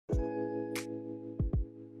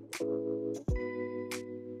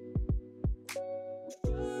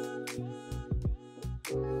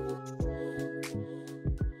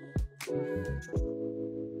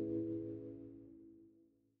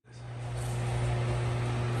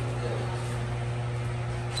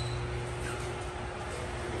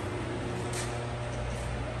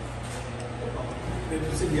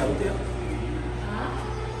see the out there?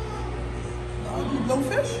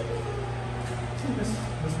 Blowfish? Miss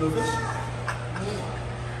Blowfish?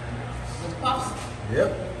 The puffs? Yep.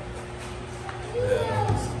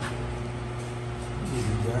 Yeah.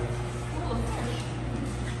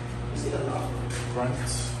 Grunt,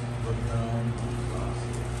 look down.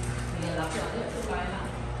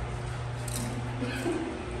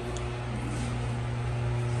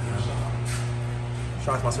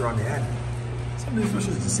 Sharks must around the end. Some of these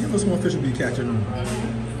fishes, see how small fish will be catching them.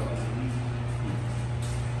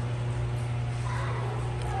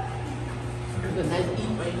 There's a nice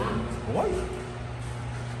eat right now. What?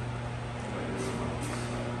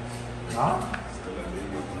 Huh?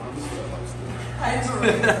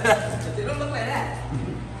 They don't look like that.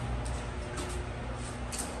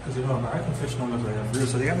 Because you know, American fish don't look like that for real,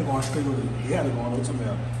 so they have to go on straight over. They have to go on out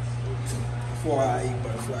somewhere. Before I eat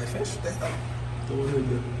butterfly fish, that's not the way they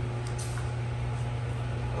do.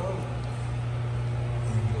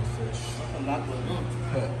 Fish.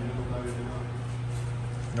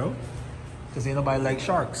 No? Because ain't nobody like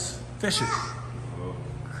sharks. Fishing.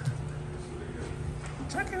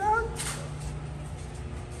 Check it out.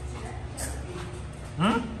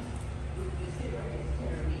 Hmm?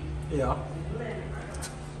 Yeah.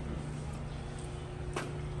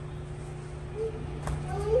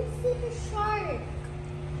 See the shark.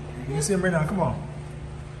 You can see him right now, come on.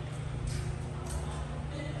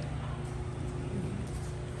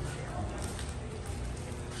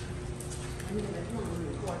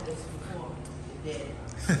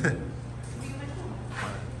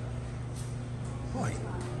 Boy.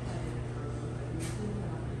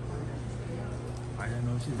 I didn't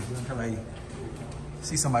know she was doing until I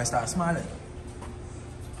see somebody start smiling.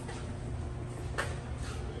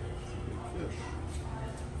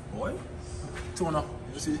 Boy, tuna.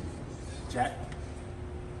 You see? Jack.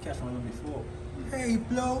 Catch one of them before. Hey,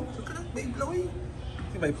 Blow. Look at that big Blowy.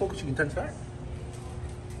 If I poke it, you can turn back.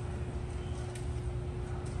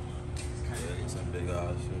 Yeah, some big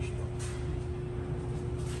ass fish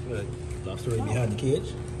though. Good. Lobster right behind the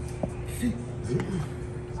cage. See,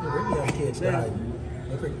 right behind the cage. They're hiding.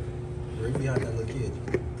 Look right behind that little cage.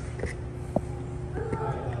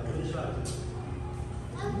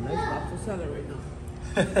 Nice lobster salad right now.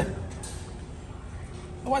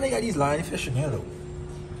 Why they got these line fish in here though?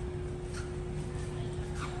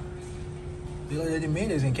 The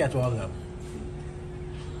main is gonna catch all of them.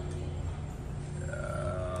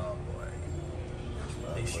 Oh boy.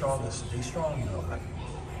 They strong, you know.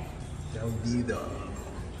 That would be the.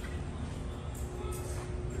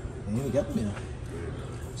 And you got me now.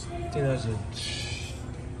 I think that's a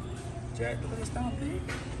Jack. Look at this down big.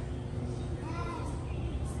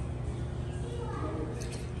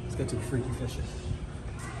 Let's get to the freaky fishing.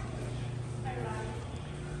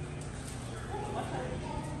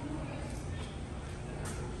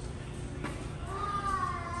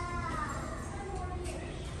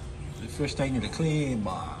 The fish they need to clean,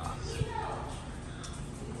 boy.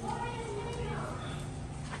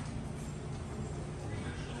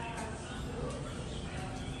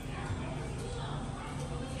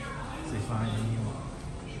 They find any more.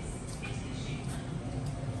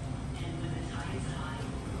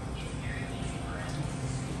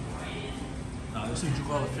 No, this is what you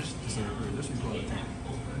call a fish. This is what you call a tank.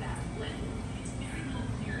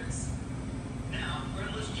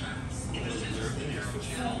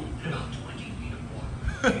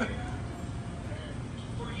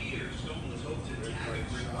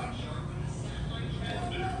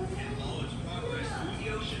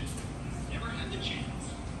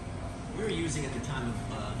 We were using at the time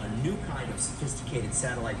a new kind of sophisticated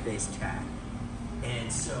satellite-based tag.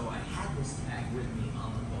 And so I had this tag with me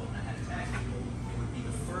on the boat, and I had a tag. It would be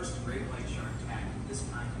the first great white shark tag with this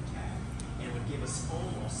kind of tag. And it would give us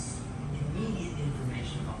almost immediate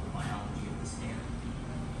information about the biology of this area.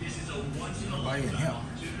 This is a once-in-a-lifetime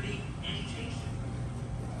opportunity, and it takes it.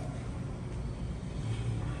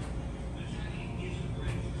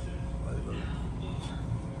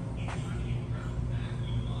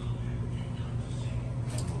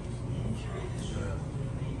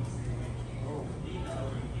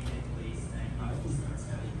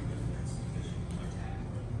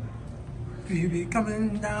 You be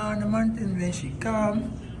coming down the mountain when she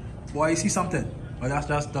come. Boy, you see something? Well, that's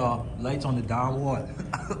just the lights on the down wall.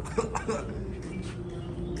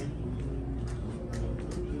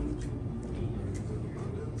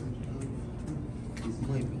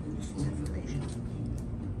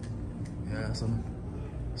 Yeah, some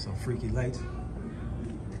freaky lights.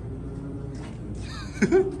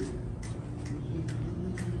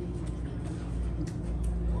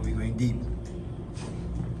 Oh, we going deep.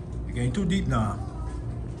 You're going too deep now.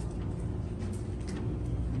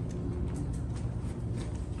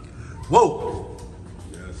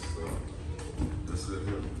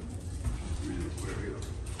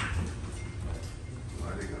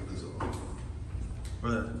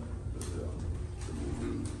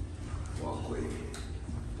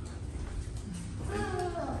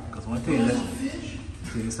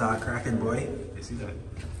 You start cracking, boy. You see that?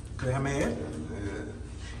 Can I have my head?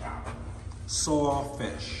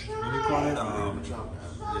 Sawfish. What do you call it? What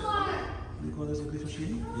do you call this little fish?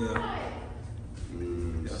 Yeah.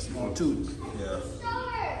 Yeah, small tooth. Yeah.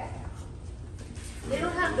 They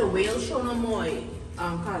don't have the whale show no more,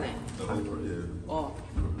 Colin. Oh.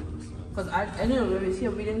 Because I know when we was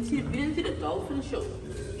here, we didn't see the dolphin show.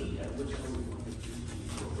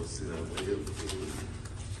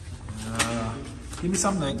 Give me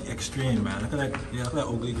something like extreme, man. Look at that, yeah, look at that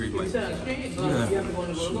ugly great white. You said extreme, you have to go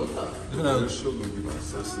to the roller coaster. Look at that. Show gonna be like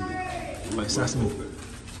sesame. Like sesame.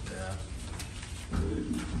 Yeah.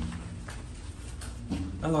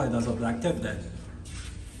 That's why it does a black tip then.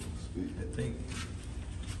 I think.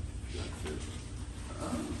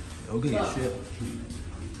 Okay, shit.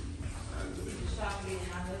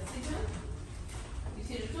 You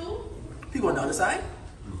see the two? People on the other side?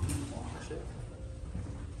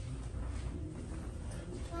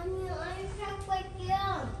 Mommy, I track like you.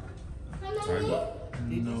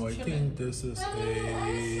 No, I think this is a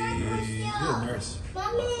nurse.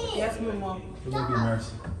 Mommy. Yes, my mom. It might be a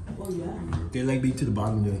nurse. Oh, yeah. They like be to the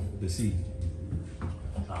bottom of the sea.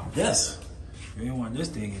 Yes. You don't want this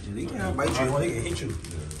thing hit you. They can't bite you. They can hit you.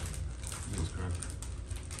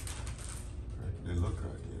 They look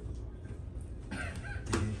cracky.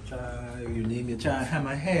 You name your child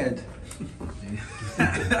Hammerhead.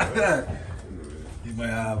 You might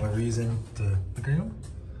have a reason to look at him.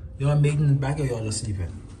 Y'all mating back or y'all just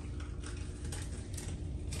sleeping?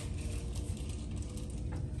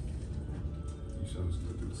 You should have to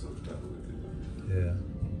do something with it. Yeah.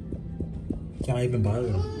 Can't even bother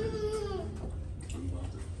them.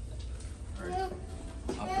 Alright. Up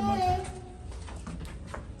the mountain.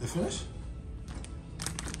 You finished?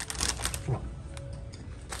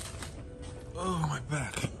 Oh, my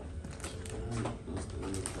back.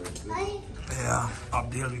 Yeah,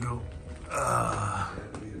 up there we go.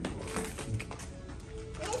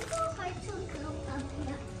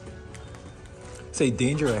 Say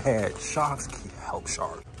danger ahead. Sharks can't help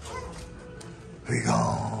sharks. Here we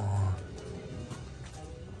go.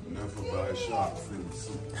 Never buy shark fins.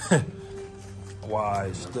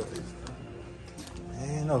 Why?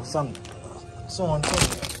 You know, so on.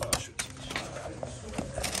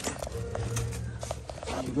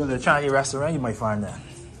 You go to a Chinese restaurant, you might find that.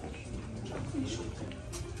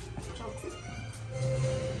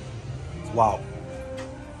 Wow.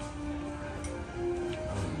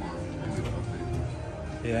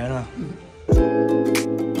 Yeah, I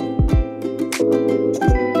know.